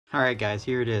Alright guys,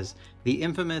 here it is. The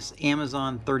infamous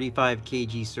Amazon 35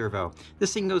 kg servo.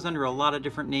 This thing goes under a lot of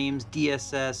different names,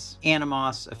 DSS,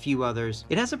 Annimos, a few others.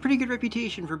 It has a pretty good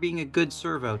reputation for being a good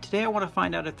servo. Today I want to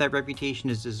find out if that reputation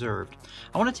is deserved.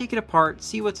 I want to take it apart,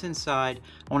 see what's inside.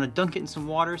 I want to dunk it in some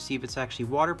water, see if it's actually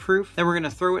waterproof. Then we're going to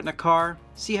throw it in a car,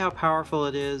 see how powerful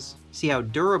it is, see how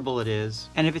durable it is,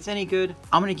 and if it's any good,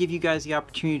 I'm going to give you guys the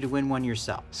opportunity to win one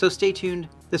yourself. So stay tuned.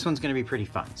 This one's going to be pretty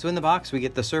fun. So in the box we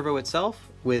get the servo itself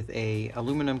with a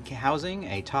aluminum housing,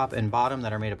 a top and bottom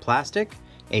that are made of plastic,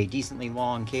 a decently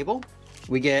long cable.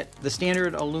 We get the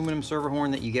standard aluminum servo horn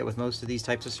that you get with most of these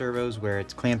types of servos, where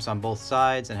it's clamps on both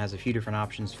sides and has a few different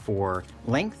options for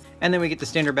length. And then we get the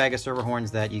standard bag of servo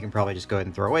horns that you can probably just go ahead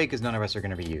and throw away because none of us are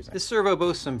going to be using. This servo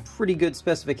boasts some pretty good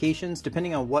specifications.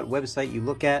 Depending on what website you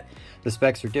look at, the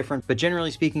specs are different, but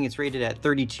generally speaking it's rated at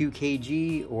 32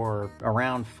 kg or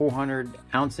around 400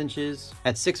 ounce inches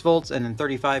at 6 volts, and then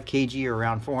 35 kg or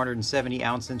around 470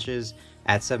 ounce inches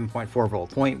at 7.4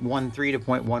 volts, 0.13 to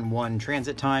 0.11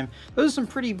 transit time. Those are some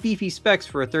pretty beefy specs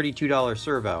for a $32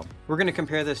 servo. We're going to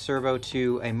compare this servo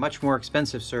to a much more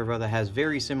expensive servo that has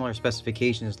very similar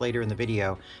specifications later in the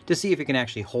video to see if it can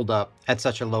actually hold up at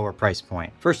such a lower price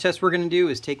point. First test we're going to do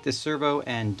is take this servo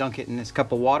and dunk it in this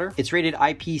cup of water. It's rated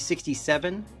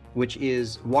IP67, which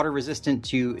is water resistant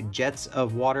to jets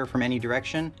of water from any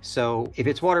direction. So if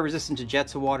it's water resistant to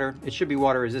jets of water, it should be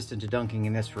water resistant to dunking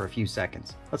in this for a few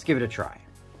seconds. Let's give it a try.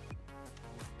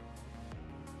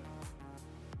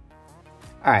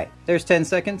 All right, there's 10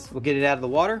 seconds. We'll get it out of the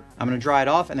water. I'm gonna dry it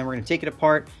off and then we're gonna take it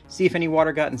apart, see if any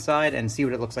water got inside and see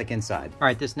what it looks like inside. All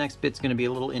right, this next bit's gonna be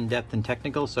a little in-depth and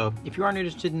technical, so if you aren't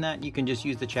interested in that, you can just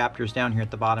use the chapters down here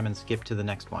at the bottom and skip to the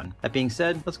next one. That being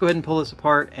said, let's go ahead and pull this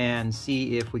apart and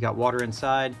see if we got water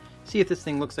inside, see if this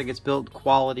thing looks like it's built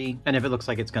quality, and if it looks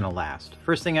like it's gonna last.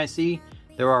 First thing I see,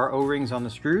 there are O-rings on the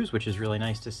screws, which is really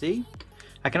nice to see.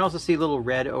 I can also see little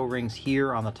red O-rings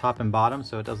here on the top and bottom,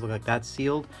 so it does look like that's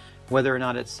sealed. Whether or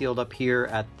not it's sealed up here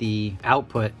at the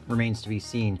output remains to be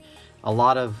seen. A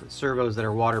lot of servos that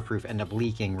are waterproof end up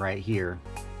leaking right here.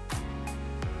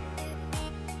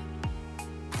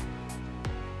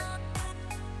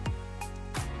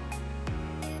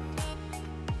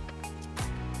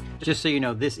 Just so you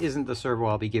know, this isn't the servo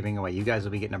I'll be giving away. You guys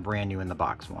will be getting a brand new in the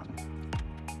box one.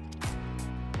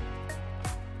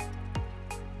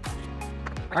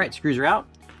 All right, screws are out.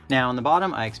 Now on the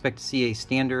bottom, I expect to see a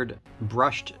standard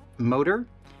brushed motor.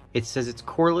 It says it's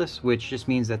coreless, which just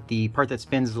means that the part that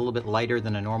spins is a little bit lighter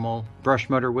than a normal brush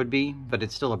motor would be, but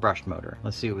it's still a brushed motor.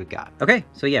 Let's see what we've got. Okay,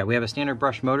 so yeah, we have a standard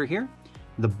brush motor here.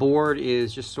 The board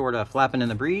is just sort of flapping in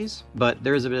the breeze, but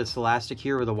there is a bit of elastic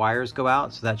here where the wires go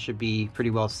out, so that should be pretty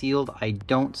well sealed. I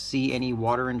don't see any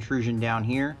water intrusion down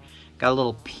here. Got a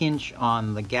little pinch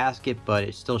on the gasket, but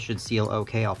it still should seal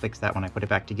okay. I'll fix that when I put it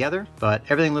back together. But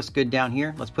everything looks good down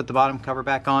here. Let's put the bottom cover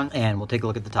back on and we'll take a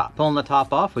look at the top. Pulling the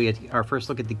top off, we get our first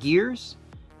look at the gears.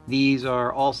 These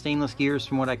are all stainless gears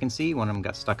from what I can see. One of them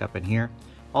got stuck up in here.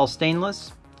 All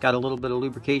stainless, got a little bit of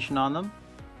lubrication on them.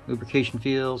 Lubrication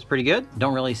feels pretty good.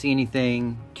 Don't really see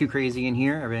anything too crazy in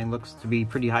here. Everything looks to be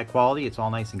pretty high quality. It's all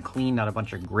nice and clean, not a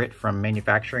bunch of grit from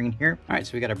manufacturing in here. All right,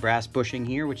 so we got a brass bushing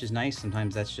here, which is nice.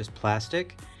 Sometimes that's just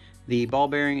plastic. The ball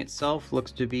bearing itself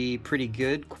looks to be pretty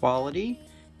good quality.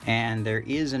 And there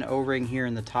is an O-ring here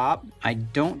in the top. I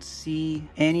don't see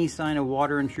any sign of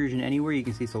water intrusion anywhere. You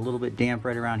can see it's a little bit damp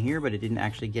right around here, but it didn't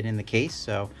actually get in the case.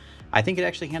 So I think it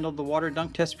actually handled the water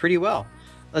dunk test pretty well.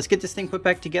 Let's get this thing put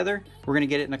back together. We're gonna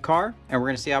get it in a car and we're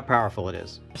gonna see how powerful it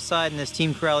is. Side in this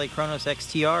Team Corrali Kronos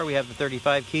XTR, we have the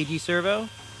 35 kg servo.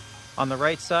 On the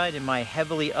right side, in my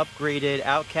heavily upgraded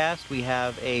Outcast, we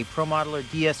have a Pro Modeler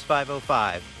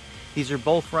DS505. These are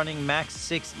both running Max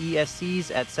 6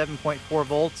 ESCs at 7.4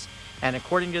 volts, and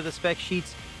according to the spec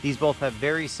sheets, these both have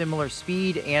very similar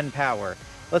speed and power.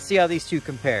 Let's see how these two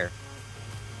compare.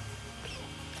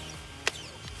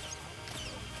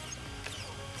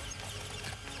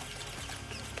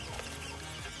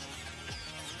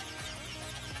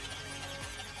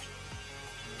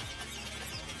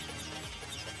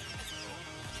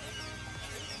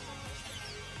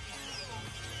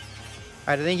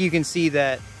 All right, I think you can see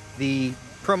that the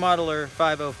Pro Modeler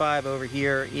 505 over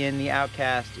here in the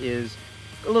Outcast is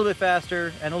a little bit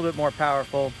faster and a little bit more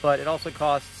powerful, but it also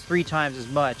costs 3 times as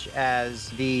much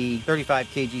as the 35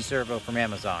 kg servo from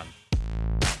Amazon.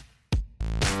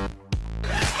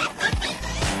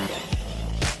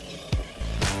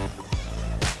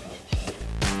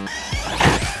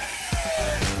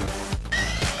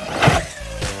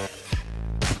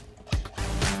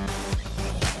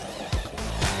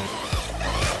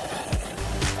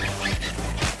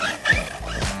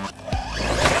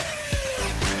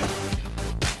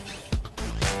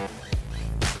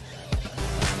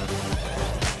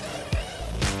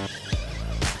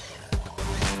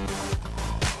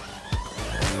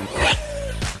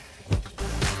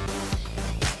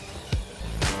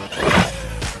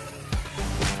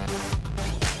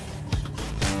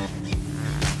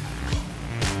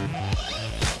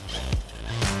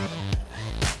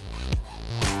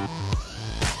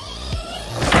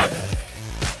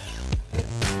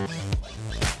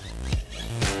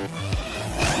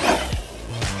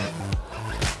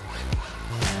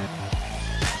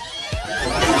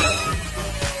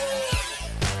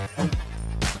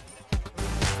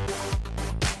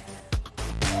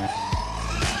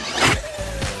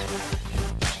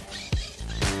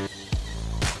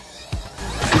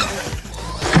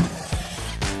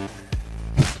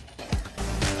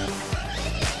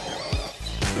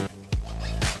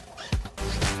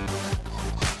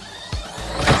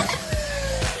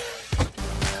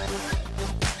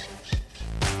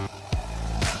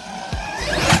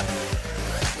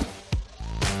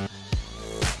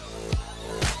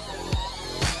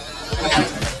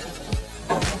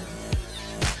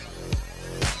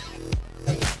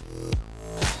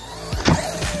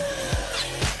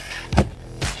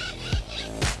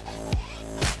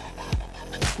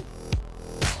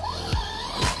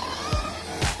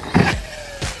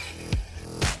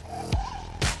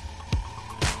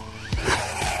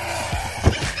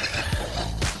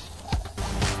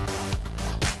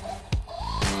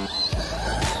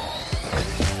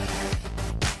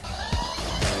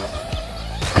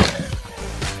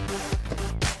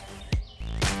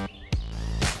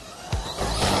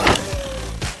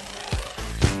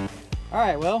 All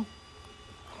right, well,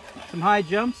 some high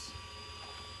jumps,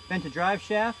 bent a drive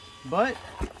shaft, but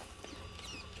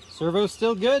servo's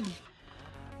still good.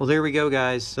 Well, there we go,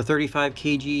 guys. The 35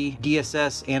 kg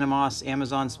DSS Annimos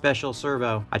Amazon Special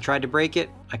servo. I tried to break it.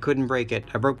 I couldn't break it.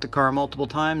 I broke the car multiple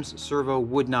times. Servo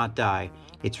would not die.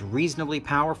 It's reasonably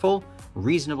powerful,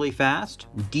 reasonably fast,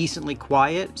 decently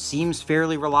quiet, seems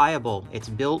fairly reliable. It's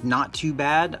built not too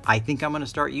bad. I think I'm going to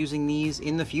start using these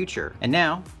in the future. And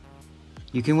now,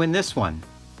 you can win this one.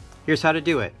 Here's how to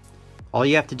do it. All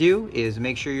you have to do is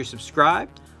make sure you're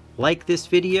subscribed, like this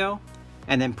video,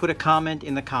 and then put a comment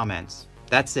in the comments.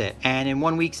 That's it. And in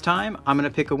 1 week's time, I'm going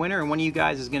to pick a winner, and one of you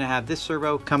guys is going to have this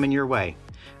servo coming your way.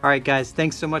 All right, guys,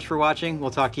 thanks so much for watching.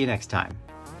 We'll talk to you next time.